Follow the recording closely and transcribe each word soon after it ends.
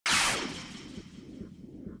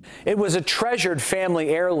It was a treasured family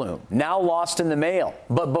heirloom, now lost in the mail.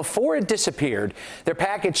 But before it disappeared, their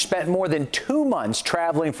package spent more than 2 months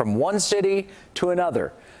traveling from one city to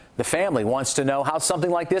another. The family wants to know how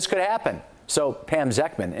something like this could happen. So Pam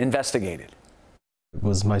Zekman investigated. It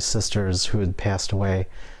was my sisters who had passed away.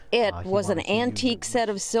 It was an antique set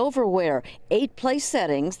of silverware, 8 place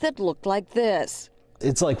settings that looked like this.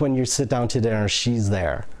 It's like when you sit down to dinner, she's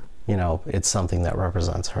there. You know, it's something that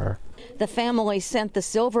represents her. The family sent the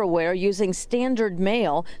silverware using standard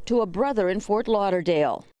mail to a brother in Fort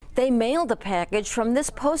Lauderdale. They mailed the package from this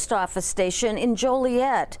post office station in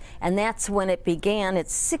Joliet, and that's when it began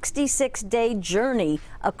its 66-day journey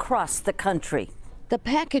across the country. The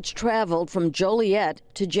package traveled from Joliet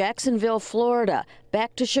to Jacksonville, Florida,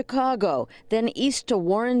 back to Chicago, then east to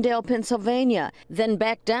Warrendale, Pennsylvania, then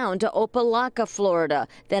back down to Opelika, Florida,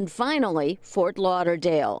 then finally Fort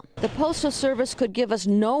Lauderdale. The Postal Service could give us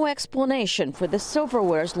no explanation for the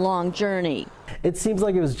silverware's long journey. It seems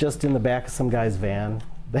like it was just in the back of some guy's van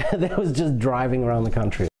that was just driving around the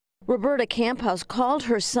country. Roberta Camphouse called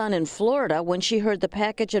her son in Florida when she heard the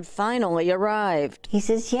package had finally arrived. He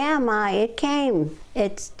says, "Yeah, Ma, it came.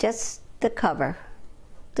 It's just the cover,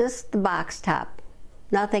 just the box top,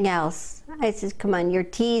 nothing else." I said, "Come on, you're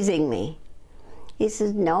teasing me." He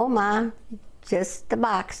says, "No, Ma, just the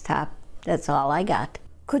box top. That's all I got."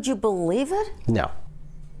 Could you believe it? No.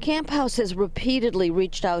 Camphouse has repeatedly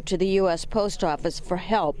reached out to the U.S. Post Office for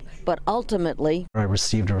help, but ultimately I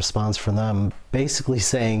received a response from them basically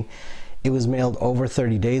saying it was mailed over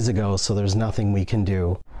 30 days ago, so there's nothing we can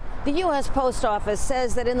do. The U.S. Post Office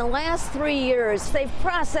says that in the last 3 years, they've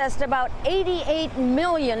processed about 88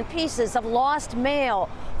 million pieces of lost mail.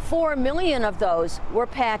 4 million of those were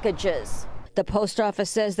packages. The post office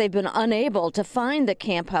says they've been unable to find the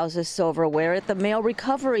Camphouse's silverware at the Mail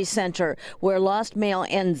Recovery Center, where lost mail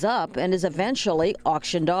ends up and is eventually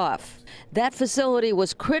auctioned off. That facility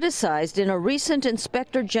was criticized in a recent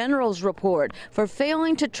Inspector General's report for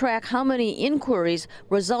failing to track how many inquiries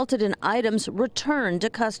resulted in items returned to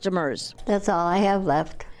customers. That's all I have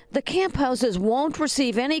left. The Camphouses won't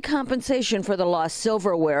receive any compensation for the lost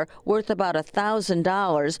silverware, worth about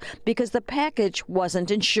 $1,000, because the package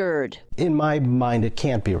wasn't insured. In my mind, it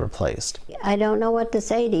can't be replaced. I don't know what to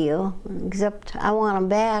say to you, except I want them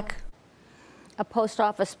back. A post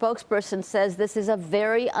office spokesperson says this is a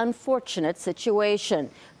very unfortunate situation.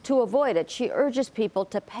 To avoid it, she urges people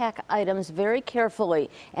to pack items very carefully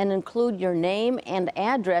and include your name and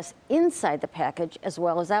address inside the package as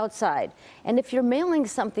well as outside. And if you're mailing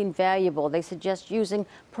something valuable, they suggest using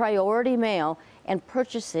priority mail and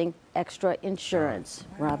purchasing extra insurance.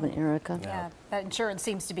 Robin, Erica? Yeah, that insurance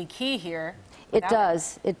seems to be key here. It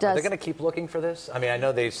does. It does. Are they going to keep looking for this? I mean, I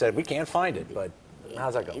know they said we can't find it, but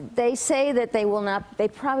how's that go? They say that they will not. They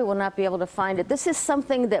probably will not be able to find it. This is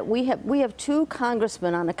something that we have 2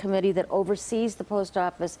 congressmen on a committee that oversees the post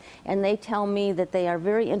office, and they tell me that they are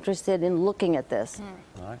very interested in looking at this.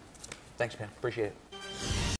 All right. Thanks, Pam. Appreciate it.